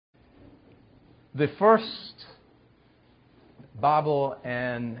The first Bible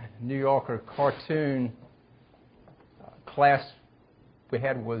and New Yorker cartoon class we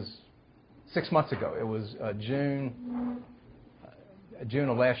had was 6 months ago. It was June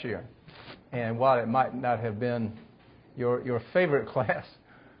of last year. And while it might not have been your favorite class,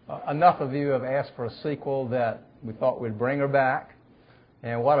 enough of you have asked for a sequel that we thought we'd bring her back.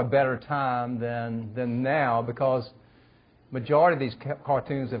 And what a better time than now, because majority of these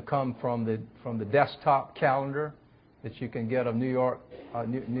cartoons have come from the desktop calendar that you can get of New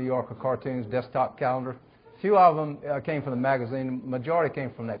Yorker cartoons, desktop calendar. Few of them came from the magazine. Majority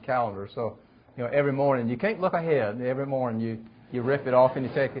came from that calendar. So, every morning you can't look ahead. Every morning you rip it off and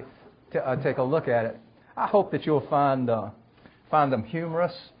you take a look at it. I hope that you'll find them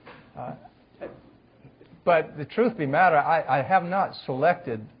humorous. But the truth be matter, I have not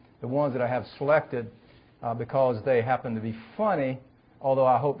selected the ones that I have selected because they happen to be funny, although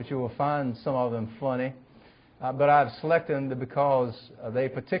I hope that you will find some of them funny. But I've selected them because they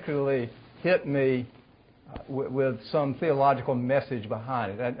particularly hit me with some theological message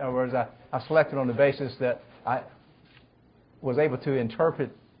behind it. In other words, I selected on the basis that I was able to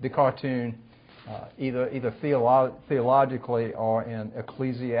interpret the cartoon either theologically or in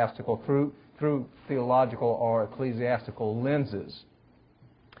ecclesiastical, through theological or ecclesiastical lenses.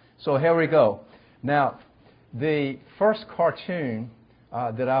 So here we go. Now, the first cartoon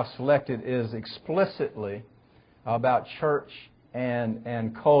that I've selected is explicitly about church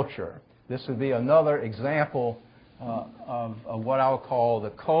and culture. This would be another example of what I would call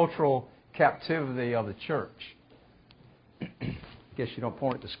the cultural captivity of the church. Guess you don't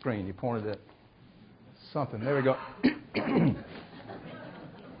point at the screen. You pointed at something. There we go.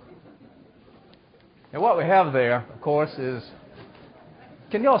 And what we have there, of course, is...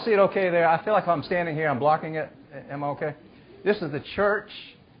 Can you all see it okay there? I feel like if I'm standing here, I'm blocking it. Am I okay? This is the church,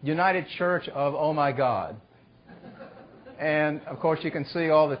 United Church of Oh My God. And, of course, you can see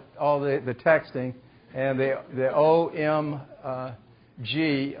all the texting. And the OMG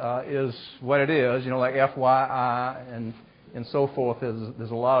is what it is, like FYI and so forth.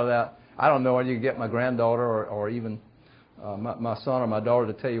 There's a lot of that. I don't know whether you can get my granddaughter or even my son or my daughter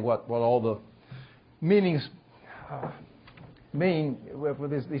to tell you what all the meanings mean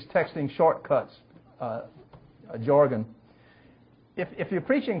with these texting shortcuts, jargon. If you're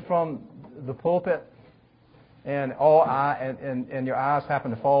preaching from the pulpit and and your eyes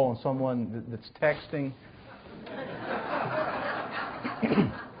happen to fall on someone that's texting,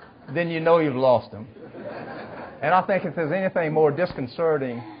 then you know you've lost them. And I think if there's anything more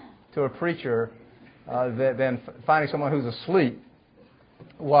disconcerting to a preacher than finding someone who's asleep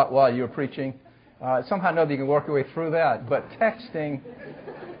while you're preaching, somehow or another you can work your way through that. But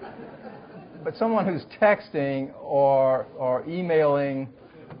someone who's texting or emailing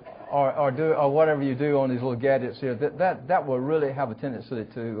or whatever you do on these little gadgets here, that will really have a tendency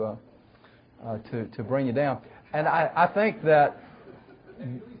to bring you down. And I think that...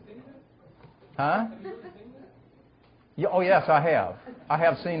 Huh? Oh, yes, I have. I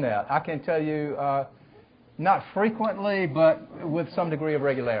have seen that. I can tell you, not frequently, but with some degree of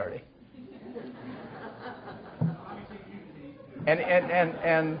regularity.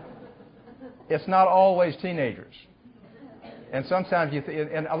 And it's not always teenagers. And sometimes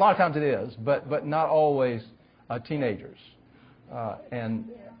and a lot of times it is, but not always teenagers.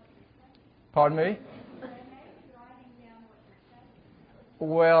 And pardon me?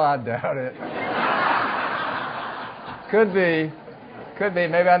 Well, I doubt it. Could be.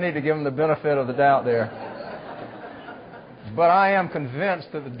 Maybe I need to give them the benefit of the doubt there. But I am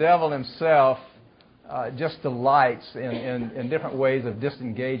convinced that the devil himself just delights in different ways of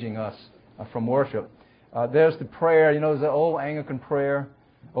disengaging us from worship. There's the prayer, there's the old Anglican prayer.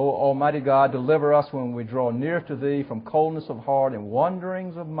 O Almighty God, deliver us when we draw near to Thee from coldness of heart and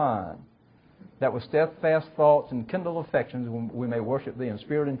wanderings of mind, that with steadfast thoughts and kindled affections we may worship Thee in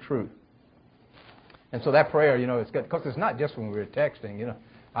spirit and truth. And so that prayer, it's good, because it's not just when we're texting.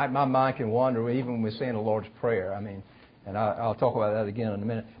 My mind can wander even when we're saying the Lord's Prayer. And I'll talk about that again in a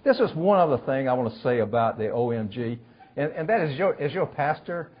minute. This is one other thing I want to say about the OMG, and that is, as your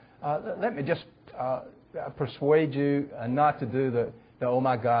pastor, let me just persuade you not to do the oh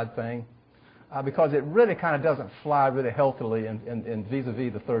my God thing, because it really kind of doesn't fly really healthily in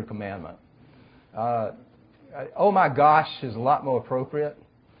vis-a-vis the third commandment. Oh my gosh is a lot more appropriate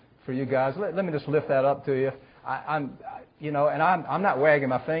for you guys. Let me just lift that up to you. I'm not wagging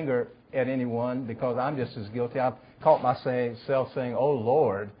my finger at anyone, because I'm just as guilty. I've caught myself saying, "Oh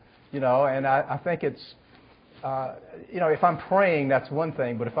Lord," and I think it's, if I'm praying, that's one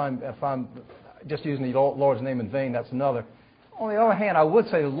thing, but if I'm just using the Lord's name in vain, that's another. On the other hand, I would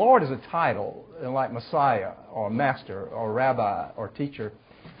say the Lord is a title, like Messiah or Master or Rabbi or Teacher,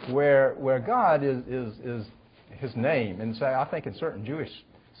 where God is His name. And so I think in certain Jewish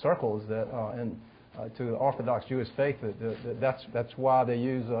circles that to the Orthodox Jewish faith that's why they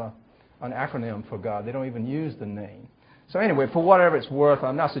use an acronym for God. They don't even use the name. So anyway, for whatever it's worth,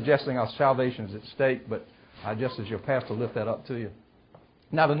 I'm not suggesting our salvation is at stake, but I just as your pastor lift that up to you.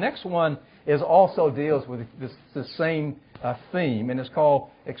 Now the next one is also deals with the same theme, and it's called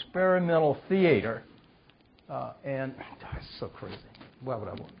experimental theater. And it's so crazy. Why would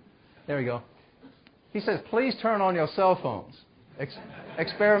I want? There we go. He says, please turn on your cell phones.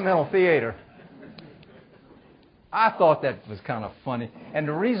 Experimental theater. I thought that was kind of funny. And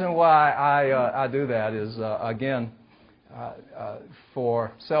the reason why I do that is, again,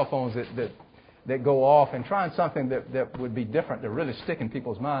 for cell phones that go off and trying something that would be different, that really stick in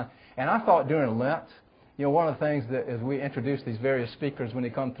people's mind. And I thought during Lent, one of the things that as we introduce these various speakers when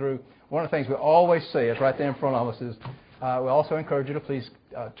they come through, one of the things we always say, it's right there in front of us, is we also encourage you to please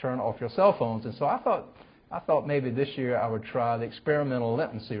turn off your cell phones. And so I thought maybe this year I would try the experimental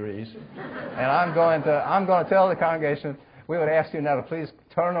Lenten series, and I'm going to tell the congregation we would ask you now to please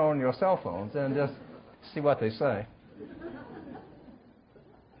turn on your cell phones and just see what they say.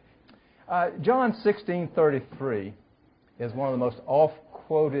 John 16:33 is one of the most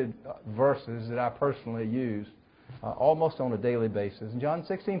oft-quoted verses that I personally use almost on a daily basis. And John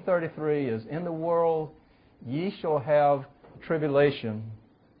 16:33 is, "In the world ye shall have tribulation,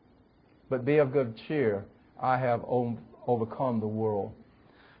 but be of good cheer. I have overcome the world."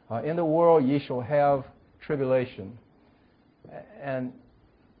 In the world ye shall have tribulation. And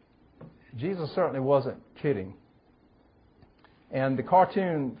Jesus certainly wasn't kidding. And the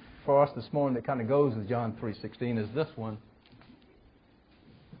cartoon for us this morning that kind of goes with John 3:16 is this one.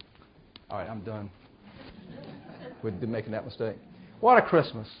 All right, I'm done with making that mistake. What a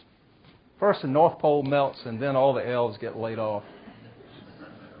Christmas. First the North Pole melts, and then all the elves get laid off.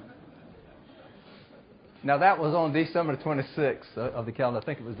 Now, that was on December 26th of the calendar. I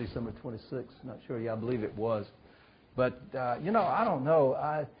think it was December 26th. Not sure. Yeah, I believe it was. But, I don't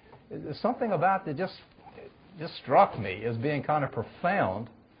know. There's something about that just struck me as being kind of profound.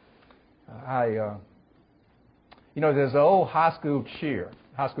 There's the old high school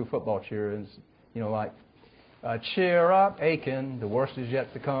football cheer is, like, cheer up, Aiken, the worst is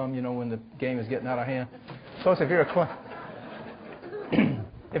yet to come, when the game is getting out of hand. So if you're a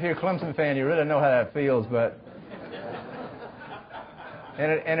Clemson fan, you really know how that feels, but...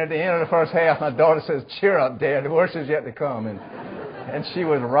 And at the end of the first half, my daughter says, cheer up, Dad, the worst is yet to come. And she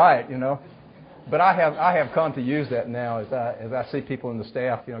was right, But I have come to use that now as I see people in the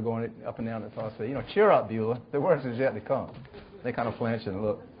staff, going up and down the toss. Say, cheer up, Beulah, the worst is yet to come. They kind of flinch and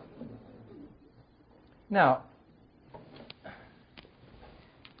look. Now,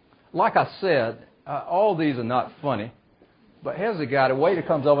 like I said, all these are not funny. But here's a guy, the waiter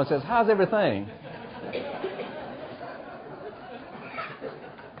comes over and says, how's everything?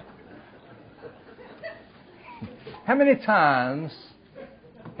 How many times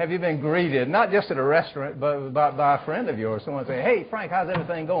have you been greeted, not just at a restaurant, but by a friend of yours, someone say, hey, Frank, how's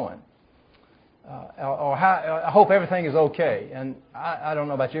everything going? I hope everything is okay. And I don't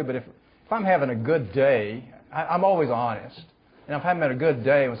know about you, but if I'm having a good day, I'm always honest. And if I'm having a good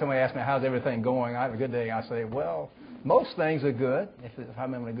day, when somebody asks me, how's everything going, I have a good day, I say, well, most things are good if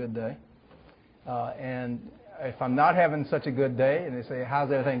I'm having a good day. And if I'm not having such a good day and they say,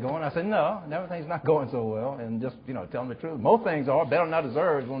 how's everything going? I say, no, everything's not going so well. And just, tell them the truth. Most things are better than I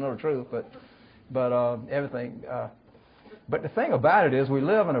deserve, we'll know the truth. But everything. But the thing about it is we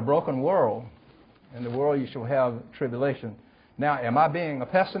live in a broken world. In the world you shall have tribulation. Now, am I being a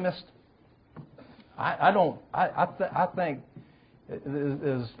pessimist? I think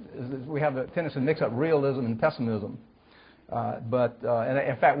we have a tendency to mix up realism and pessimism. And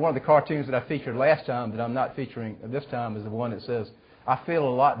in fact, one of the cartoons that I featured last time that I'm not featuring this time is the one that says, I feel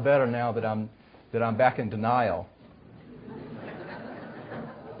a lot better now that I'm back in denial.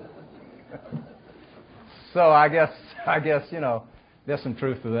 So I guess there's some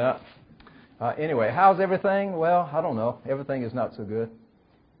truth to that. Anyway, how's everything? Well, I don't know. Everything is not so good.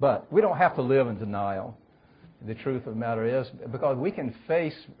 But we don't have to live in denial. The truth of the matter is, because we can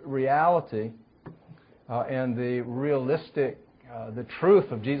face reality and the realistic, the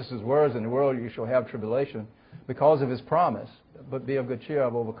truth of Jesus' words, in the world you shall have tribulation, because of His promise. But be of good cheer,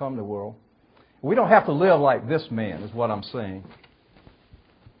 I've overcome the world. We don't have to live like this man, is what I'm saying.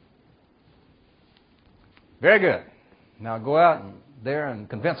 Very good. Now go out there and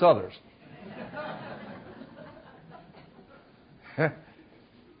convince others.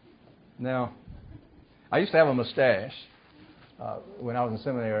 Now, I used to have a mustache. when I was in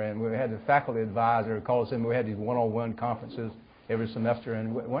seminary, and we had the faculty advisor call us in. We had these one-on-one conferences every semester,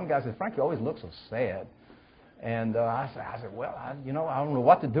 and one guy said, "Frank, you always look so sad." And I said, "Well, I don't know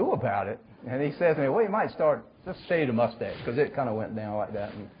what to do about it." And he says to me, "Well, you might start, just shave the mustache," because it kind of went down like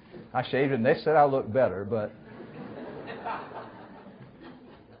that. And I shaved it, and they said I looked better, but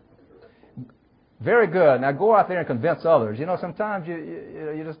very good. Now go out there and convince others. Sometimes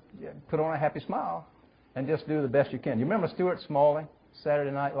you just put on a happy smile and just do the best you can. You remember Stuart Smalley,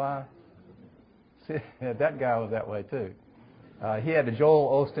 Saturday Night Live? See, that guy was that way too. He had the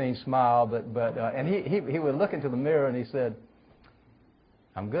Joel Osteen smile, and he would look into the mirror and he said,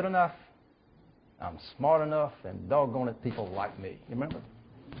 "I'm good enough, I'm smart enough, and doggone it, people like me." You remember?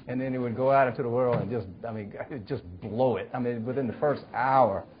 And then he would go out into the world and just blow it. Within the first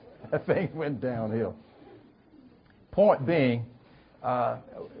hour, that thing went downhill. Point being,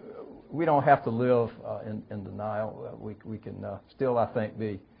 we don't have to live in denial. We can still, I think,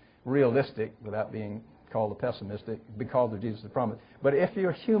 be realistic without being called a pessimistic because of Jesus' promise. But if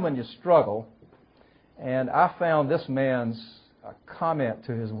you're human, you struggle. And I found this man's comment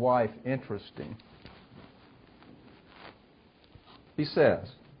to his wife interesting. He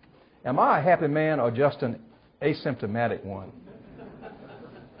says, "Am I a happy man or just an asymptomatic one?"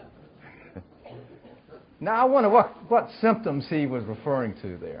 Now, I wonder what symptoms he was referring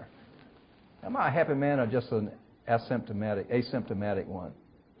to there. Am I a happy man or just an asymptomatic one?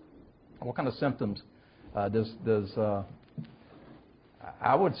 What kind of symptoms does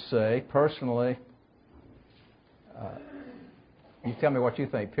I would say, personally, you tell me what you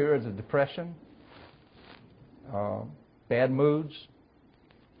think. Periods of depression, bad moods,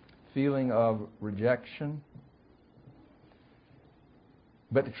 feeling of rejection.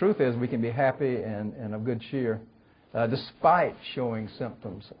 But the truth is we can be happy and of good cheer despite showing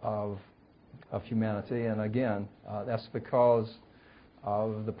symptoms of humanity. And again, that's because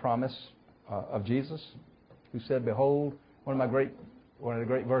of the promise of Jesus, who said, "Behold," one of the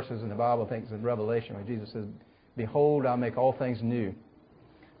great verses in the Bible, I think it's in Revelation, where Jesus says, "Behold, I'll make all things new."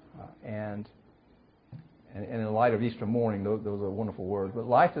 And in the light of Easter morning, those are wonderful words. But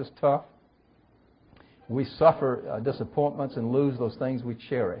life is tough. We suffer disappointments and lose those things we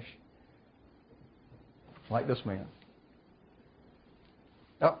cherish. Like this man.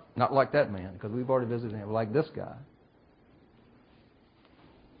 Oh, not like that man, because we've already visited him. Like this guy.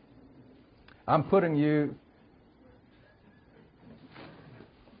 I'm putting you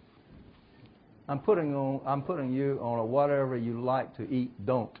on a whatever you like to eat,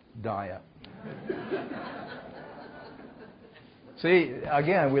 don't diet. See,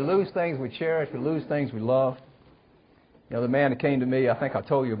 again, we lose things we cherish, we lose things we love. The man that came to me, I think I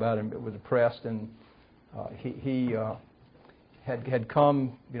told you about him, was depressed, and he had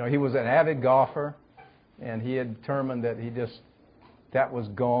come, he was an avid golfer, and he had determined that that was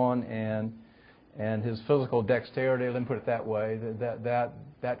gone, and his physical dexterity, let me put it that way,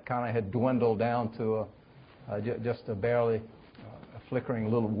 that kind of had dwindled down to just a barely a flickering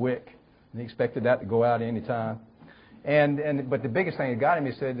little wick, and he expected that to go out any time. But the biggest thing that got him,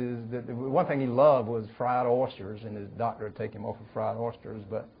 he said, is that the one thing he loved was fried oysters, and his doctor would take him off of fried oysters.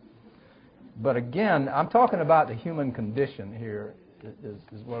 But again, I'm talking about the human condition here,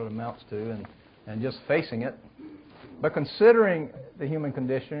 is what it amounts to, and just facing it. But considering the human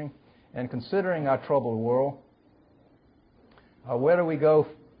condition and considering our troubled world, where do we go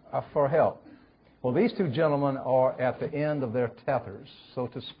for help? Well, these two gentlemen are at the end of their tethers, so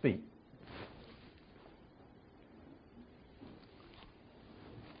to speak.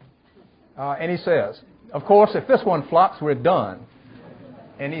 And he says, of course, if this one flops, we're done.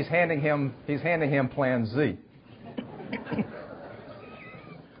 And he's handing him Plan Z.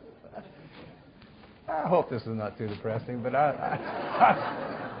 I hope this is not too depressing, but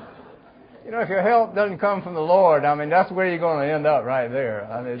if your help doesn't come from the Lord, that's where you're going to end up right there.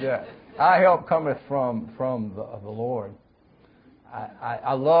 Our help cometh from the Lord.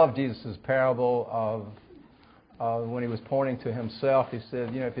 I love Jesus' parable of when he was pointing to himself. He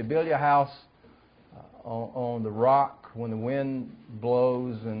said, if you build your house on the rock, when the wind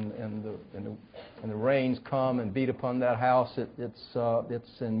blows and the rains come and beat upon that house, it's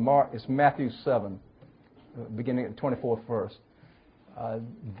Matthew 7, beginning at the 24th verse.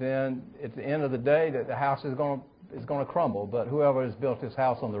 Then at the end of the day, the house is going to crumble. But whoever has built his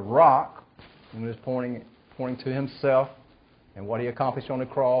house on the rock, and is pointing to himself and what he accomplished on the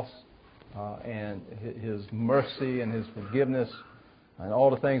cross, and his mercy and his forgiveness and all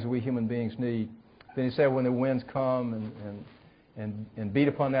the things that we human beings need. Then he said when the winds come and beat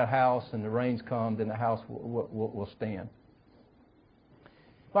upon that house and the rains come, then the house will stand.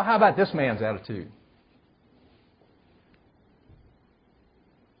 Well, how about this man's attitude?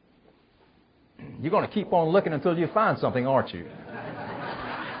 You're going to keep on looking until you find something, aren't you?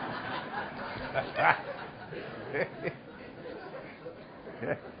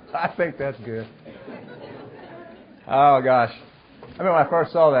 I think that's good. Oh, gosh. I remember when I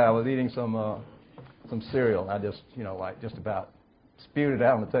first saw that, I was eating some cereal. I just, just about spewed it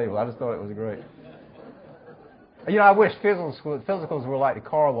out on the table. I just thought it was great. I wish physicals were like the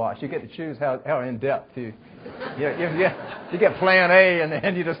car wash. You get to choose how in depth you get plan A, and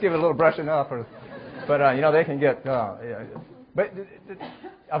then you just give it a little brushing up. But they can get. But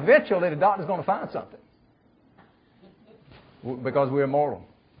eventually, the doctor's going to find something because we're mortal.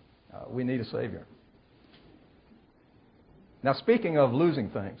 We need a Savior. Now, speaking of losing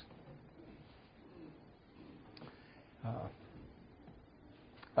things,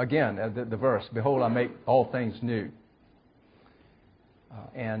 again, the verse, "Behold, I make all things new,"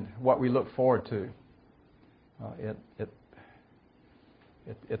 and what we look forward to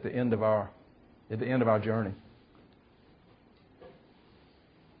at the end of our journey.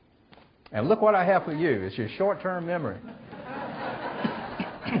 And look what I have for you. It's your short-term memory.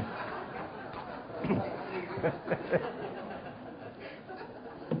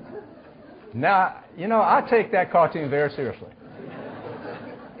 Now, I take that cartoon very seriously.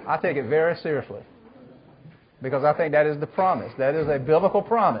 I take it very seriously because I think that is the promise. That is a biblical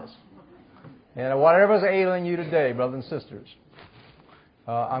promise. And whatever's ailing you today, brothers and sisters,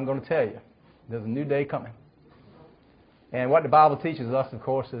 I'm going to tell you, there's a new day coming. And what the Bible teaches us, of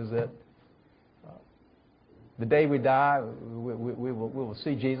course, is that the day we die, we will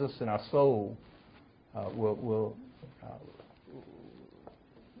see Jesus, and our soul we'll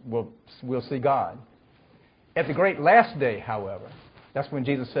see God. At the great last day, however, that's when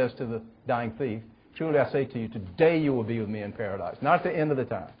Jesus says to the dying thief, "Truly I say to you, today you will be with me in paradise." Not at the end of the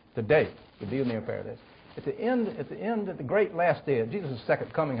time. Today you'll be with me in paradise. At the great last day of Jesus'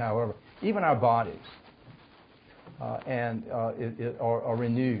 second coming, however, even our bodies are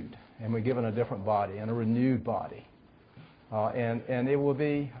renewed, and we're given a different body and a renewed body, and it will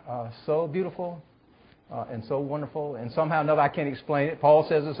be so beautiful. And so wonderful, and somehow or another I can't explain it. Paul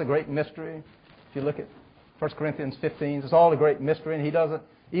says it's a great mystery. If you look at 1 Corinthians 15, it's all a great mystery, and he doesn't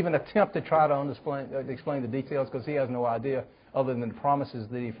even attempt to try to explain the details because he has no idea other than the promises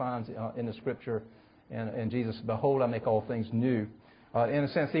that he finds in the Scripture and Jesus. "Behold, I make all things new." In a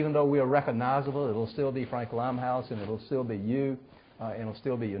sense, even though we are recognizable, it will still be Frank Limehouse, and it will still be you, and it will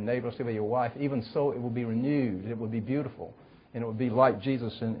still be your neighbor, it will still be your wife. Even so, it will be renewed. It will be beautiful. And it would be like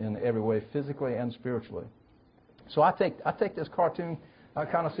Jesus in every way, physically and spiritually. So I take this cartoon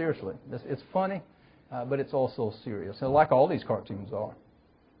kind of seriously. It's funny, but it's also serious, and like all these cartoons are.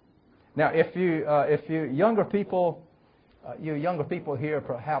 Now, if you younger people here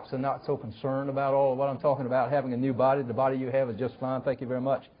perhaps are not so concerned about all of what I'm talking about, having a new body, the body you have is just fine. Thank you very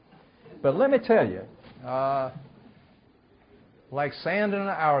much. But let me tell you, like sand in an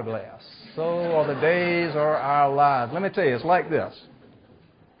hourglass, so are the days or our lives. Let me tell you, it's like this.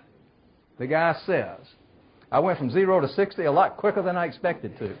 The guy says, "I went from 0 to 60 a lot quicker than I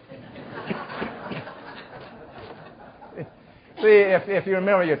expected to." See, if you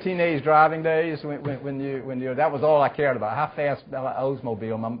remember your teenage driving days, when you that was all I cared about. How fast an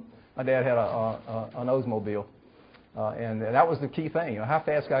Oldsmobile. My dad had an Oldsmobile, and that was the key thing. How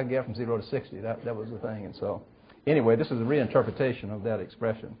fast could I get from 0 to 60? That was the thing, and so. Anyway, this is a reinterpretation of that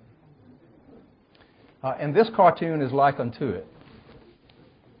expression. And this cartoon is like unto it.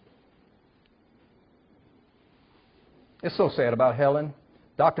 It's so sad about Helen.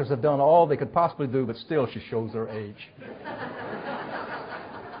 Doctors have done all they could possibly do, but still she shows her age.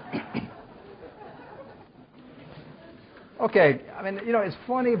 Okay, I mean, it's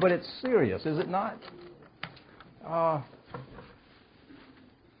funny, but it's serious, is it not?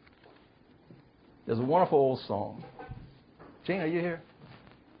 There's a wonderful old song. Jane, are you here?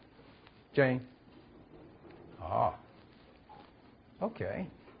 Jane? Ah. Okay.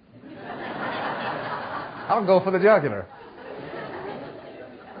 I'll go for the jugular.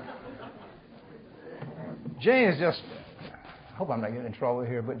 Jane is just... I hope I'm not getting in trouble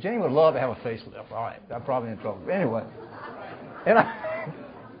here, but Jane would love to have a facelift. All right, I'm probably in trouble. But anyway.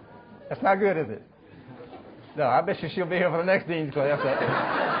 That's not good, is it? No, I bet you she'll be here for the next Dean's class.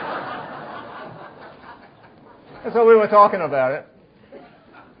 And so we were talking about it,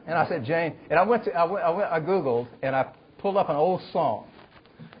 and I said, "Jane," and I Googled, and I pulled up an old song.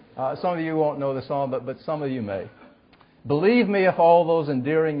 Some of you won't know the song, but some of you may. "Believe me, if all those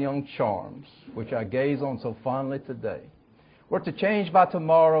endearing young charms, which I gaze on so fondly today, were to change by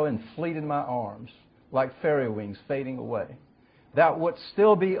tomorrow and fleet in my arms, like fairy wings fading away, thou wouldst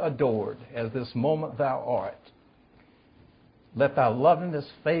still be adored as this moment thou art. Let thy loveliness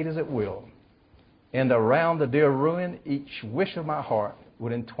fade as it will. And around the dear ruin, each wish of my heart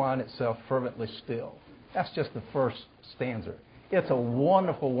would entwine itself fervently still. That's just the first stanza. It's a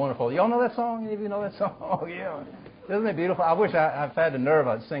wonderful, wonderful. Y'all know that song? Any of you know that song? Oh, yeah. Isn't it beautiful? I wish I'd had the nerve,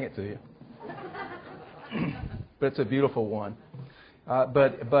 I'd sing it to you. But it's a beautiful one.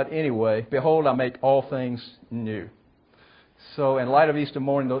 But anyway, behold, I make all things new. So in light of Easter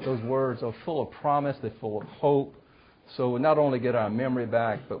morning, those words are full of promise. They're full of hope. So we'll not only get our memory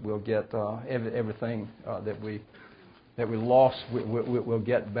back, but we'll get everything that we lost, we'll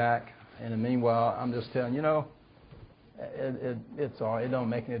get back. And in the meanwhile, I'm just telling you, it's all right. It don't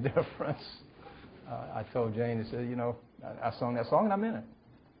make any difference. I told Jane, I said, I sung that song and I meant it.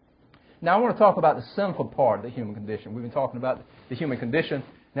 Now I want to talk about the sinful part of the human condition. We've been talking about the human condition.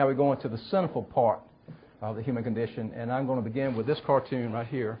 Now we're going to the sinful part of the human condition. And I'm going to begin with this cartoon right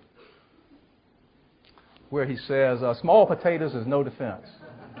here, where he says, small potatoes is no defense.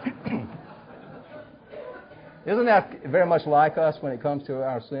 Isn't that very much like us when it comes to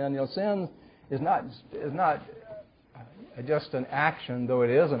our sin? Sin is not just an action, though it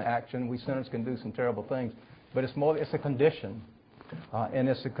is an action. We sinners can do some terrible things, but it's a condition. And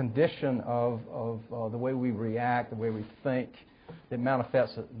it's a condition of the way we react, the way we think. It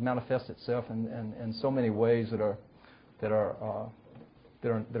manifests itself in so many ways that are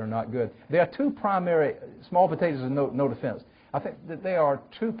not good. There are two primary, small potatoes is no defense. I think that there are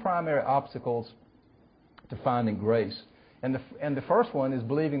two primary obstacles to finding grace. And the first one is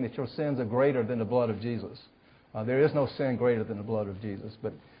believing that your sins are greater than the blood of Jesus. There is no sin greater than the blood of Jesus.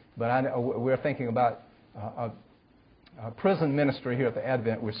 But we're thinking about prison ministry here at the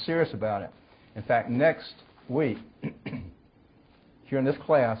Advent. We're serious about it. In fact, next week, here in this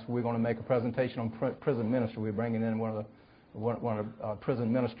class, we're going to make a presentation on prison ministry. We're bringing in one of the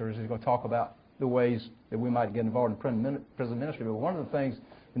prison ministers who's going to talk about the ways that we might get involved in prison ministry. But one of the things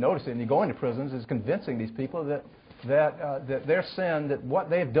you notice when you go into prisons is convincing these people that their sin, that what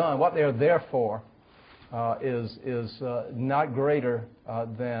they've done, what they're there for, is not greater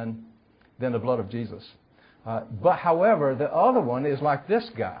than the blood of Jesus. But however, the other one is like this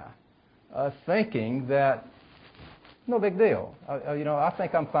guy, thinking that no big deal. I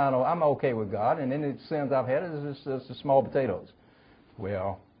think I'm fine. I'm okay with God, and any sins I've had is just small potatoes.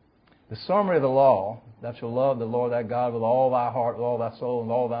 Well, the summary of the law, that you'll love the Lord thy God with all thy heart, with all thy soul,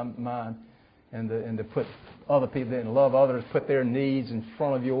 and all thy mind, and to put other people in, love others, put their needs in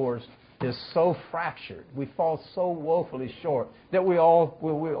front of yours, is so fractured. We fall so woefully short that we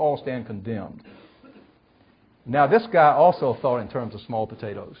all stand condemned. Now, this guy also thought in terms of small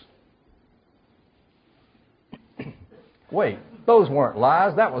potatoes. Wait, those weren't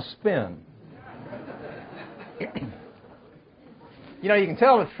lies. That was spin. You can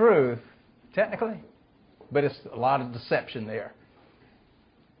tell the truth, technically, but it's a lot of deception there.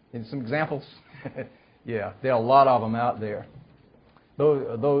 And some examples? Yeah, there are a lot of them out there.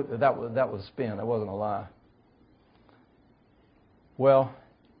 Though that was spin. That wasn't a lie. Well,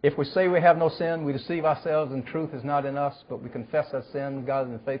 if we say we have no sin, we deceive ourselves, and truth is not in us. But we confess our sin.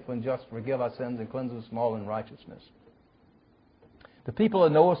 God is faithful and just to forgive our sins and cleanse us from all unrighteousness. The people that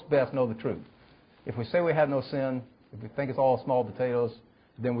know us best know the truth. If we say we have no sin, if we think it's all small potatoes,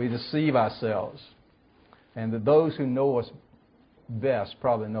 then we deceive ourselves. And that those who know us best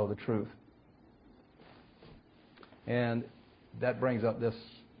probably know the truth. And that brings up this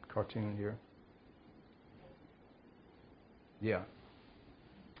cartoon here. Yeah.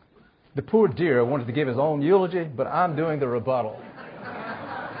 The poor dear wanted to give his own eulogy, but I'm doing the rebuttal.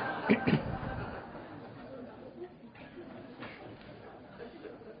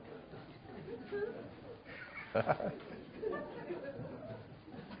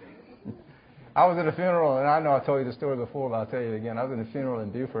 I was at a funeral, and I know I told you the story before, but I'll tell you again. I was in a funeral in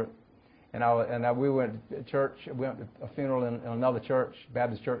Beaufort, and we went to church. We went to a funeral in another church,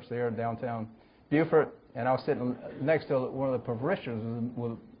 Baptist church there in downtown Beaufort, and I was sitting next to one of the parishioners,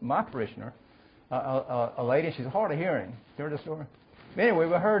 with my parishioner, a lady. She's hard of hearing. You heard this story? Anyway,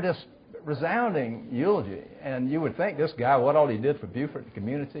 we heard this resounding eulogy, and you would think this guy, what all he did for Beaufort, the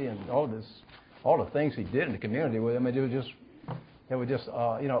community, and all the things he did in the community with him, it was just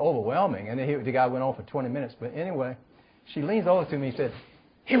overwhelming. And then the guy went on for 20 minutes. But anyway, she leans over to me and said,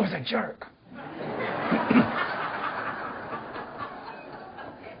 "He was a jerk."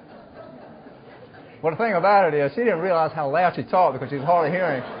 Well, the thing about it is, she didn't realize how loud she talked because she was hard of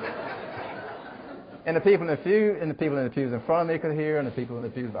hearing. And the people in the pews in front of me could hear, and the people in the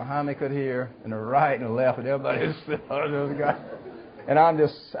pews behind me could hear, and the right and the left, and everybody was those guys. And I'm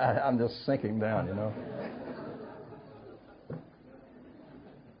just sinking down,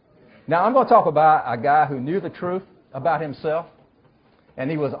 Now, I'm going to talk about a guy who knew the truth about himself,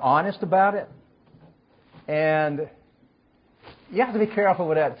 and he was honest about it, And you have to be careful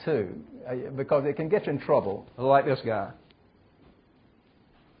with that too, because it can get you in trouble, like this guy.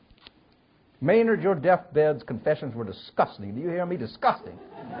 Maynard, your deathbed's confessions were disgusting. Do you hear me? Disgusting.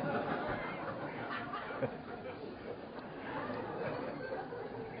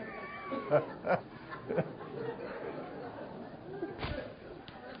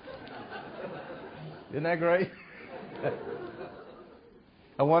 Isn't that great?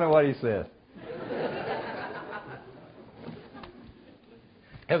 I wonder what he said.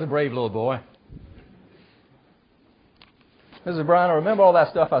 He was a brave little boy. Mrs. Brown, I remember all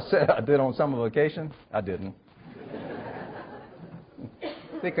that stuff I said I did on summer vacation? I didn't.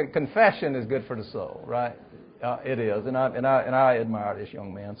 See, confession is good for the soul, right? It is, and I admire this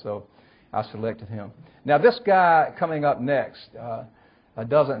young man, so I selected him. Now, this guy coming up next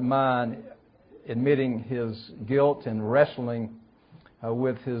doesn't mind admitting his guilt and wrestling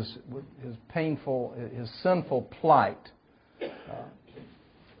with his painful, his sinful plight.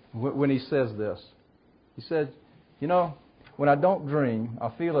 When he says this, he said, you know, when I don't dream, I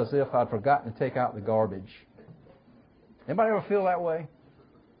feel as if I'd forgotten to take out the garbage. Anybody ever feel that way?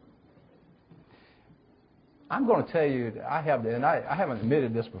 I'm going to tell you, I haven't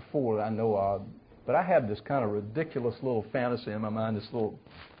admitted this before that I know of, but I have this kind of ridiculous little fantasy in my mind, this little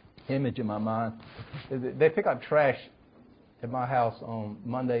image in my mind. They pick up trash at my house on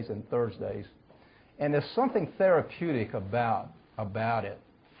Mondays and Thursdays, and there's something therapeutic about it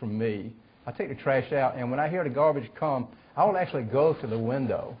for me. I take the trash out, and when I hear the garbage come, I will actually go to the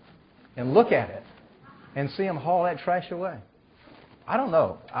window and look at it and see them haul that trash away. I don't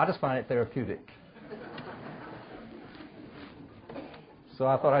know. I just find it therapeutic. So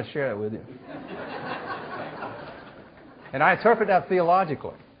I thought I'd share it with you. And I interpret that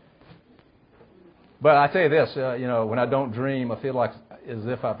theologically. But I tell you this, when I don't dream, I feel like as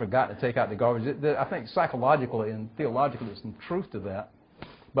if I forgot to take out the garbage. I think psychologically and theologically there's some truth to that.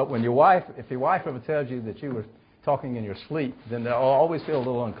 But when if your wife ever tells you that you were talking in your sleep, then they'll always feel a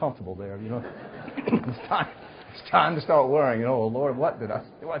little uncomfortable there. It's time to start worrying. Oh Lord, what did I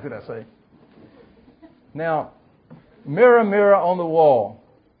say? Now, mirror, mirror on the wall.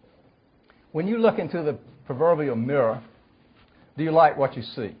 When you look into the proverbial mirror, do you like what you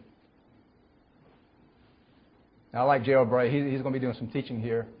see? Now, I like Gerald Bray. He's going to be doing some teaching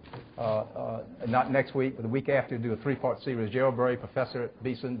here, not next week, but the week after, do a 3-part series. Gerald Bray, professor at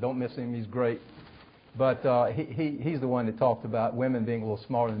Beeson. Don't miss him. He's great. But he's the one that talked about women being a little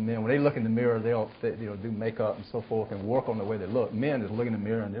smarter than men. When they look in the mirror, they'll do makeup and so forth and work on the way they look. Men just look in the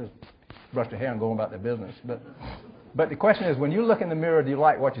mirror and just brush their hair and go on about their business. But the question is, when you look in the mirror, do you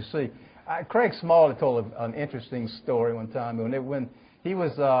like what you see? Craig Smalley told an interesting story one time when he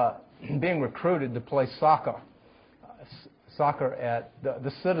was being recruited to play soccer at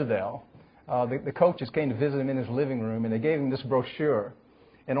the Citadel. The coaches came to visit him in his living room, and they gave him this brochure.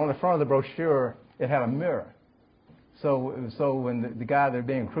 And on the front of the brochure, it had a mirror. So when the guy that was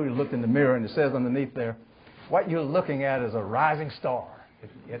being recruited looked in the mirror, and it says underneath there, what you're looking at is a rising star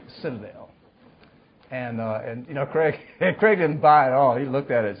at the Citadel. And Craig didn't buy it all. He looked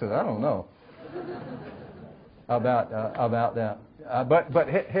at it and said, I don't know about that. But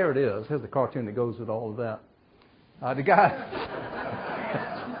here it is. Here's the cartoon that goes with all of that. The guy,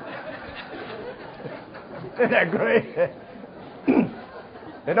 isn't that great?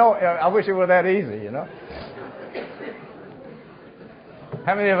 I wish it were that easy,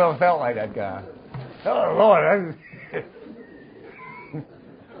 How many of them felt like that guy? Oh, Lord.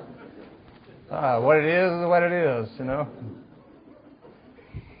 What it is what it is, Now,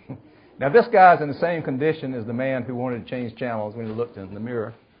 this guy's in the same condition as the man who wanted to change channels when he looked in the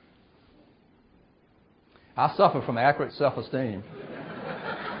mirror. I suffer from accurate self-esteem.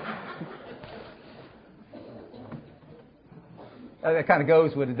 That kind of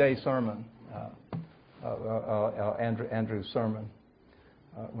goes with today's sermon, Andrew's sermon,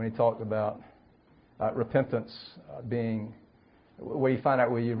 when he talked about repentance being where you find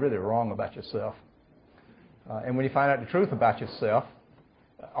out where you're really wrong about yourself. And when you find out the truth about yourself,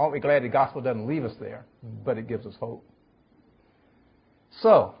 aren't we glad the gospel doesn't leave us there, but it gives us hope.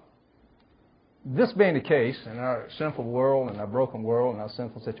 So, this being the case, in our sinful world, in our broken world, in our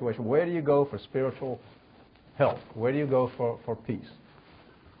sinful situation, where do you go for spiritual help? Where do you go for peace?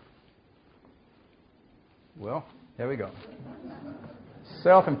 Well, here we go.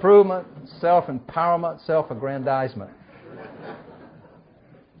 Self-improvement, self-empowerment, self-aggrandizement.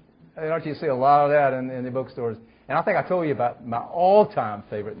 Don't you see a lot of that in the bookstores? And I think I told you about my all-time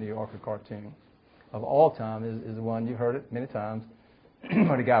favorite New Yorker cartoon of all time is the one, you've heard it many times,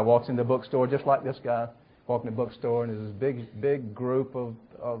 when a guy walks in the bookstore just like this guy, walking in the bookstore, and there's this big group of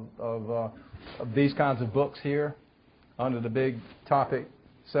these kinds of books here under the big topic,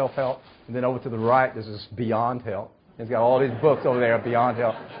 self-help. And then over to the right, there's this Beyond Help. He's got all these books over there, Beyond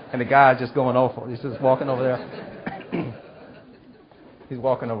Help. And the guy's just going over. He's just walking over there. He's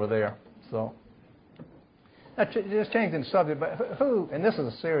walking over there. So, just changing the subject, but who, and this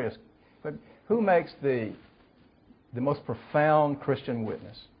is a serious, but who makes the most profound Christian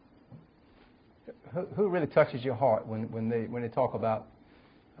witness? Who really touches your heart when they talk about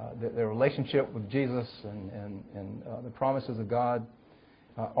their relationship with Jesus and the promises of God?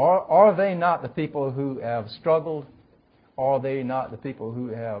 Are they not the people who have struggled? Are they not the people who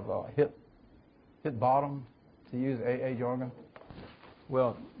have hit bottom, to use A.A. jargon?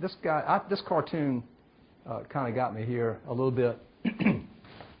 Well, this cartoon kind of got me here a little bit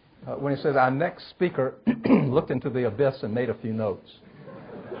when it says, our next speaker looked into the abyss and made a few notes.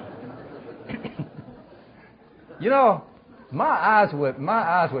 You know, my eyes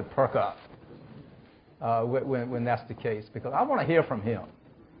would perk up when that's the case, because I want to hear from him.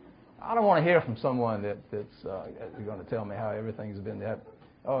 I don't want to hear from someone that's going to tell me how everything's been that.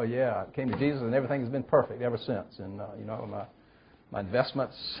 Oh yeah, I came to Jesus and everything has been perfect ever since, and my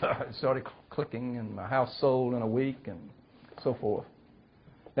investments started clicking, and my house sold in a week, and so forth.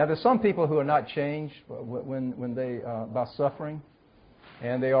 Now, there's some people who are not changed when they by suffering,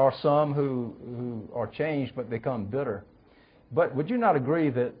 and there are some who are changed but become bitter. But would you not agree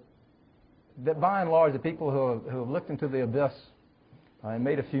that by and large, the people who have looked into the abyss and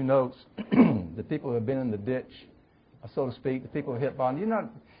made a few notes, the people who have been in the ditch, so to speak, the people who hit bottom,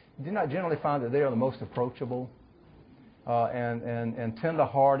 do you not generally find that they are the most approachable and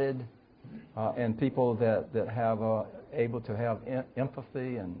tender-hearted, and people that have able to have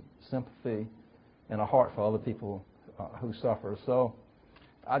empathy and sympathy and a heart for other people who suffer. So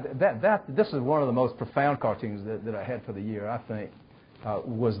this is one of the most profound cartoons that I had for the year, I think,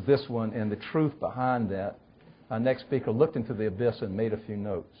 was this one, and the truth behind that. Our next speaker looked into the abyss and made a few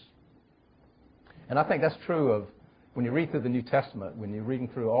notes. And I think that's true of when you read through the New Testament, when you're reading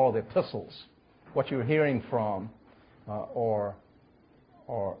through all the epistles, what you're hearing from or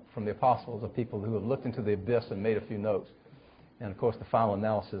from the apostles are people who have looked into the abyss and made a few notes. And of course, the final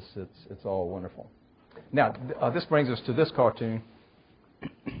analysis, it's all wonderful. Now, this brings us to this cartoon.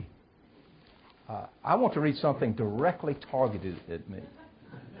 I want to read something directly targeted at me.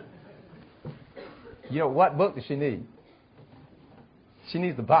 You know, what book does she need? She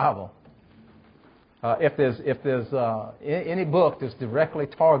needs the Bible. If there's any book that's directly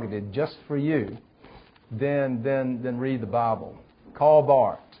targeted just for you, then read the Bible. Karl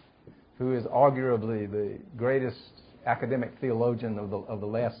Barth, who is arguably the greatest academic theologian of the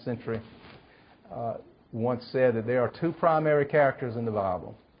last century, once said that there are two primary characters in the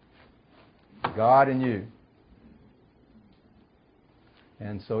Bible: God and you.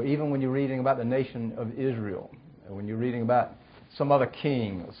 And so even when you're reading about the nation of Israel, and when you're reading about some other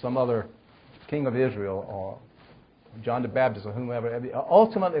king, or some other king of Israel, or John the Baptist, or whomever,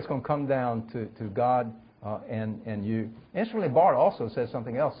 ultimately it's going to come down to God and you. Interestingly, Barth also says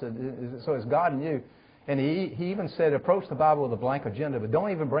something else. So it's God and you. And he even said, approach the Bible with a blank agenda, but don't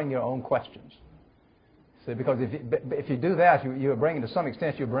even bring your own questions. See, because if you do that, you're bringing, to some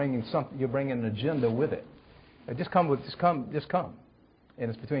extent, you're bringing an agenda with it. Just come. And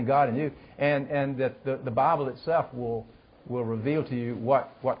it's between God and you, and that the Bible itself will reveal to you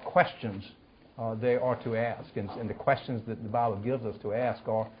what questions they are to ask, and the questions that the Bible gives us to ask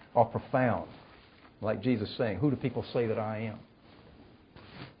are profound, like Jesus saying, "Who do people say that I am?"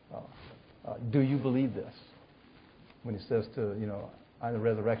 Do you believe this? When He says to I'm the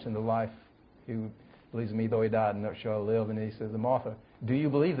resurrection and the life. He who believes in me, though he died, and shall live. And He says to Martha, "Do you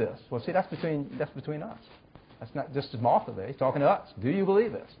believe this?" Well, see, that's between us. That's not just Martha there. He's talking to us. Do you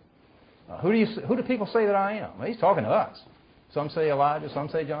believe this? Who do people say that I am? Well, He's talking to us. Some say Elijah, some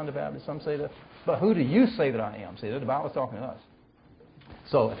say John the Baptist, some say that. But who do you say that I am? See, the Bible's talking to us.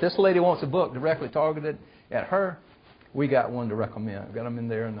 So if this lady wants a book directly targeted at her, we got one to recommend. We've got them in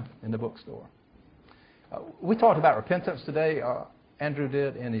there in the bookstore. We talked about repentance today. Andrew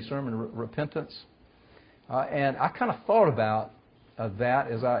did in his sermon, Repentance. And I kind of thought about that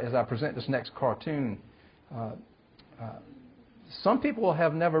as I present this next cartoon. Some people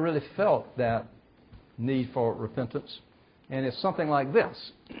have never really felt that need for repentance, and it's something like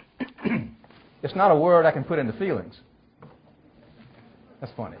this. It's not a word I can put into feelings.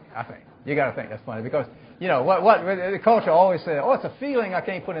 That's funny, I think. You got to think that's funny, because what the culture always says, it's a feeling I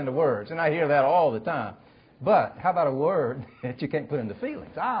can't put into words, and I hear that all the time. But how about a word that you can't put into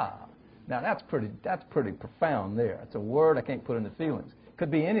feelings? Now that's pretty profound there. It's a word I can't put into feelings.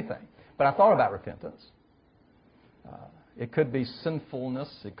 Could be anything. But I thought about repentance. It could be sinfulness.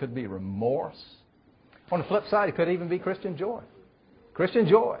 It could be remorse. On the flip side, it could even be Christian joy. Christian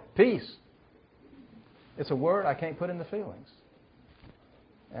joy, peace. It's a word I can't put into feelings.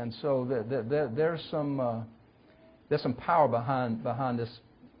 And so there's some power behind this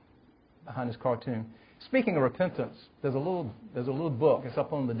cartoon. Speaking of repentance, there's a little book. It's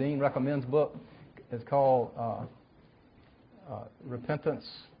up on the Dean Recommends book. It's called Repentance.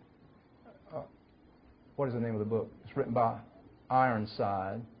 What is the name of the book? It's written by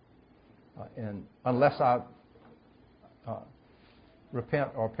Ironside. And unless I repent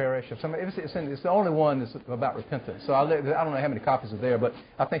or perish, it's the only one that's about repentance. So I don't know how many copies are there, but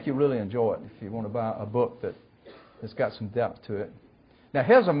I think you really enjoy it if you want to buy a book that's got some depth to it. Now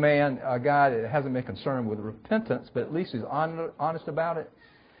here's a guy that hasn't been concerned with repentance, but at least he's honest about it,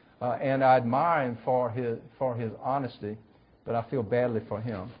 and I admire him for his honesty, but I feel badly for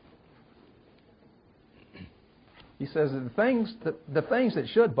him. He says the things that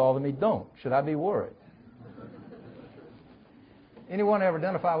should bother me don't. Should I be worried? Anyone ever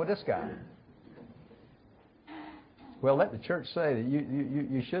identify with this guy? Well, let the church say that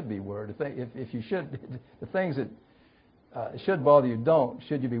you should be worried. If you should, the things that should bother you don't.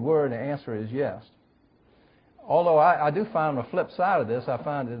 Should you be worried? The answer is yes. Although I do find on the flip side of this, I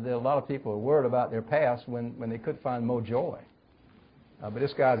find that there are a lot of people who are worried about their past when they could find more joy. But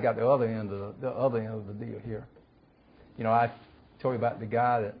this guy's got the other end of the deal here. You know, I told you about the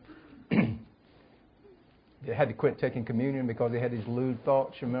guy that had to quit taking communion because he had these lewd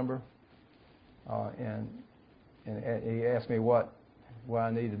thoughts. You remember? And he asked me what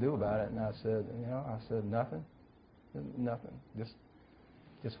I need to do about it, and I said nothing.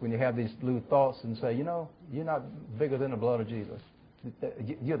 Just when you have these lewd thoughts, and say, you're not bigger than the blood of Jesus.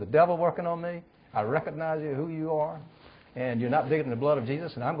 You're the devil working on me. I recognize you, who you are, and you're not bigger than the blood of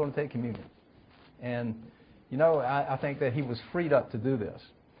Jesus, and I'm going to take communion. And I think that he was freed up to do this.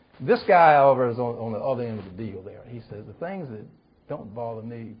 This guy over is on the other end of the deal there. He says, the things that don't bother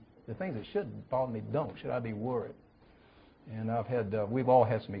me, the things that should bother me don't. Should I be worried? And we've all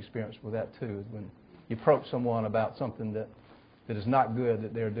had some experience with that too. When you approach someone about something that is not good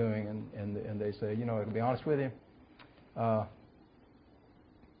that they're doing, and they say, to be honest with you, I'm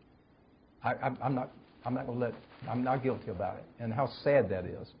not guilty about it. And how sad that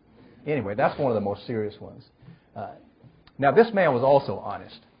is. Anyway, that's one of the more serious ones. Now, this man was also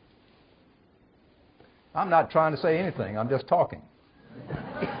honest. I'm not trying to say anything. I'm just talking.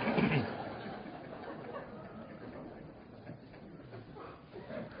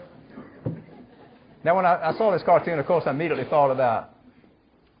 Now, when I saw this cartoon, of course, I immediately thought about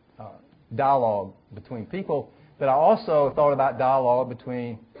dialogue between people, but I also thought about dialogue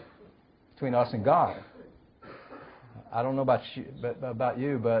between us and God. I don't know about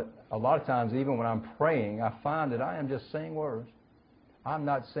you, but a lot of times, even when I'm praying, I find that I am just saying words. I'm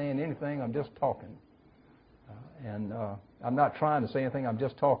not saying anything. I'm just talking. And I'm not trying to say anything. I'm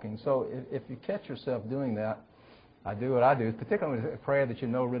just talking. So if you catch yourself doing that, I do what I do, particularly with a prayer that you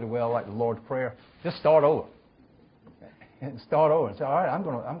know really well, like the Lord's Prayer. Just start over, and start over, and say, all right, I'm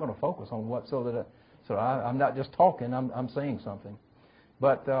going to focus on what so I'm not just talking. I'm saying something.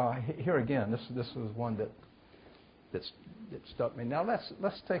 But here again, this was one that stuck me. Now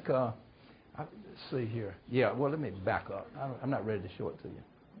let's take let's see here. Yeah, well, let me back up. I'm not ready to show it to you.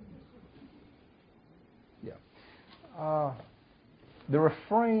 Yeah. The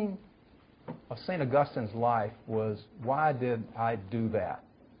refrain of St. Augustine's life was, why did I do that?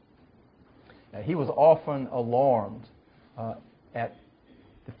 He was often alarmed at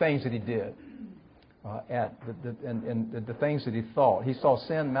the things that he did, at the things that he thought. He saw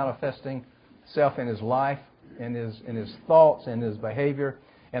sin manifesting itself in his life, in his thoughts, in his behavior.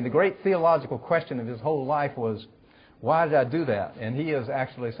 And the great theological question of his whole life was, why did I do that? And he is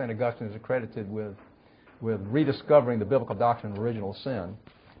actually, St. Augustine is accredited with rediscovering the biblical doctrine of original sin.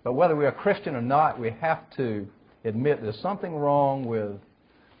 But whether we are Christian or not, we have to admit there's something wrong with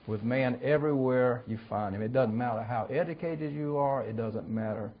man everywhere you find him. It doesn't matter how educated you are. It doesn't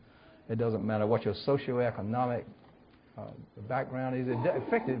matter what your socioeconomic background is. In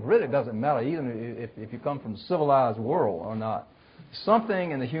fact, it really doesn't matter even if you come from a civilized world or not.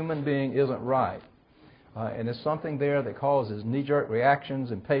 Something in the human being isn't right. And there's something there that causes knee-jerk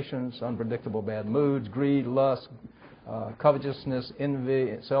reactions, impatience, unpredictable bad moods, greed, lust, covetousness,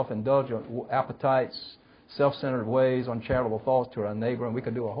 envy, self-indulgent appetites, self-centered ways, uncharitable thoughts to our neighbor, and we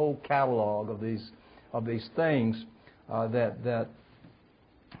could do a whole catalog of these things that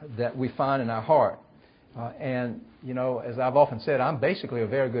we find in our heart. And as I've often said, I'm basically a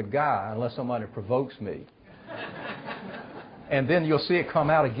very good guy unless somebody provokes me. And then you'll see it come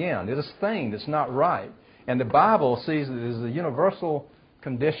out again. There's this thing that's not right. And the Bible sees it as a universal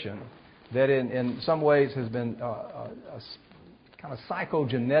condition that in some ways has been kind of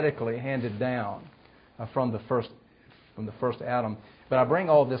psychogenetically handed down from the first Adam. But I bring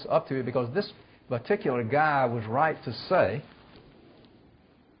all this up to you because this particular guy was right to say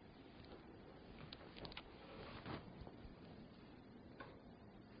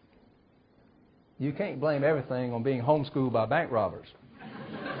you can't blame everything on being homeschooled by bank robbers.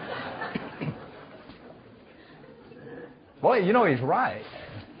 Boy, you know he's right.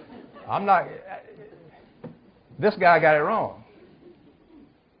 I'm not. This guy got it wrong.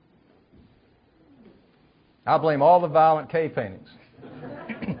 I blame all the violent cave paintings.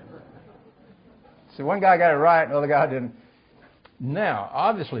 See, one guy got it right, the other guy didn't. Now,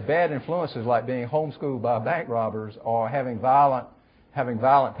 obviously, bad influences like being homeschooled by bank robbers or having violent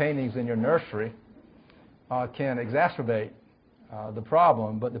paintings in your nursery can exacerbate the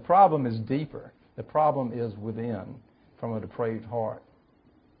problem. But the problem is deeper. The problem is within, from a depraved heart.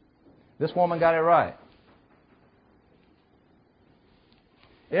 This woman got it right.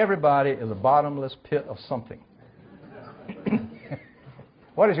 Everybody is a bottomless pit of something.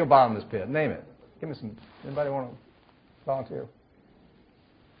 What is your bottomless pit? Name it. Give me some. Anybody want to volunteer?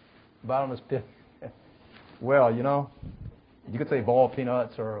 Bottomless pit. Well, you know, you could say ball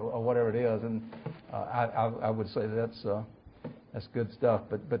peanuts or whatever it is, and I would say that's good stuff.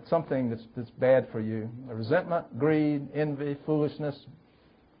 But something that's bad for you: resentment, greed, envy, foolishness,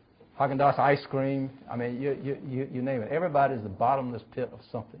 Haagen-Dazs ice cream. I mean, you name it. Everybody's the bottomless pit of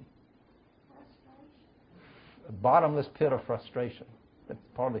something. A bottomless pit of frustration. That's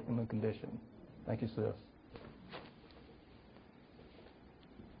part of the human condition. Thank you, sis.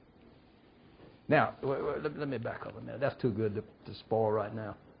 Now, let me back up a minute. That's too good to spoil right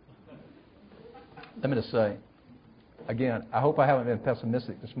now. Let me just say, again, I hope I haven't been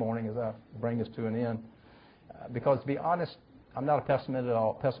pessimistic this morning as I bring this to an end. Because to be honest, I'm not a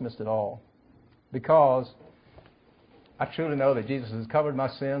pessimist at all. Because I truly know that Jesus has covered my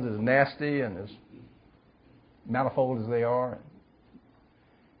sins, as nasty and as manifold as they are.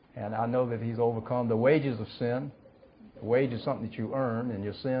 And I know that He's overcome the wages of sin. The wage is something that you earn, and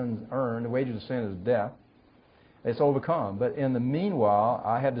your sins earn. The wages of sin is death. It's overcome. But in the meanwhile,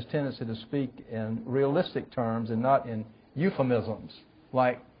 I have this tendency to speak in realistic terms and not in euphemisms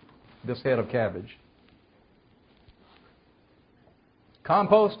like this head of cabbage.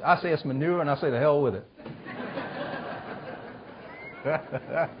 Compost, I say it's manure, and I say the hell with it.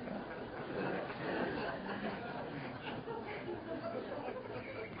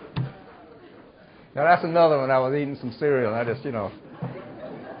 Now that's another one. I was eating some cereal, and I just, spewed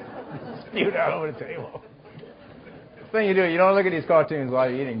out over the table. The thing you do, you don't look at these cartoons while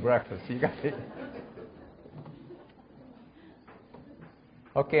you're eating breakfast. You got to.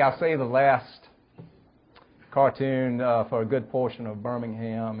 Okay, I'll say the last cartoon for a good portion of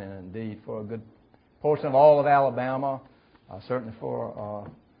Birmingham, and indeed for a good portion of all of Alabama. Certainly for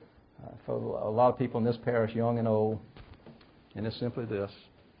a lot of people in this parish, young and old. And it's simply this.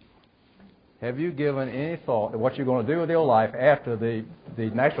 Have you given any thought to what you're going to do with your life after the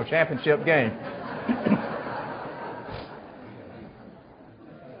national championship game?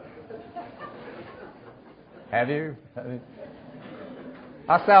 Have you?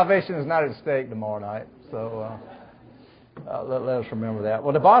 Our salvation is not at stake tomorrow night, so let us remember that.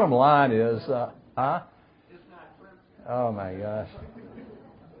 Well, the bottom line is, oh my gosh.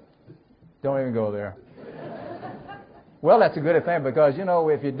 Don't even go there. Well, that's a good thing because,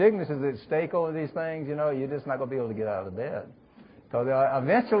 if your dignity is at stake over these things, you're just not going to be able to get out of the bed. Because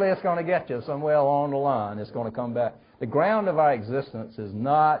eventually it's going to get you somewhere along the line. It's going to come back. The ground of our existence is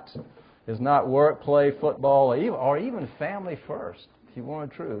not work, play, football, or even family first, if you want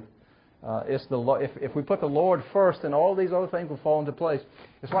the truth. If we put the Lord first, then all these other things will fall into place.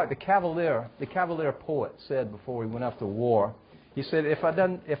 It's like the Cavalier poet said before he went off to war. He said, if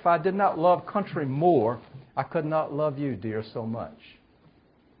I did not love country more, I could not love you, dear, so much.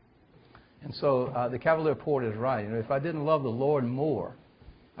 And so the Cavalier poet is right. If I didn't love the Lord more,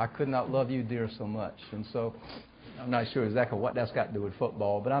 I could not love you, dear, so much. And I'm not sure exactly what that's got to do with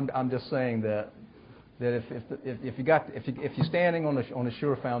football, but I'm just saying that if you're standing on a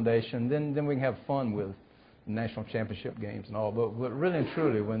sure foundation, then we can have fun with national championship games and all. But really and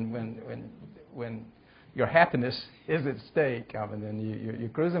truly, when your happiness is at stake, then you're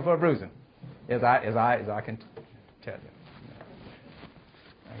cruising for a bruising, as I can tell you.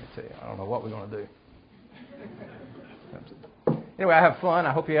 I can tell you, I don't know what we're going to do. Anyway, I have fun.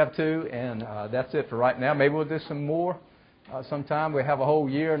 I hope you have too. And that's it for right now. Maybe we'll do some more sometime. We have a whole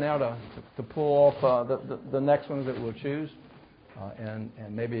year now to pull off the next ones that we'll choose, and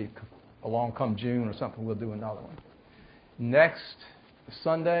maybe along come June or something, we'll do another one. Next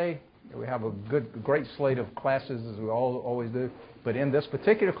Sunday, we have a great slate of classes, as we always do. But in this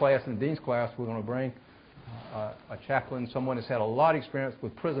particular class, in the Dean's class, we're going to bring a chaplain, someone that's had a lot of experience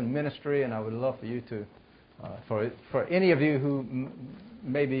with prison ministry, and I would love for you to, for any of you who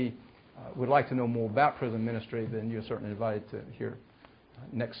maybe would like to know more about prison ministry, then you're certainly invited to hear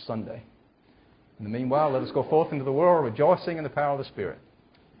next Sunday. In the meanwhile, let us go forth into the world rejoicing in the power of the Spirit.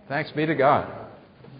 Thanks be to God.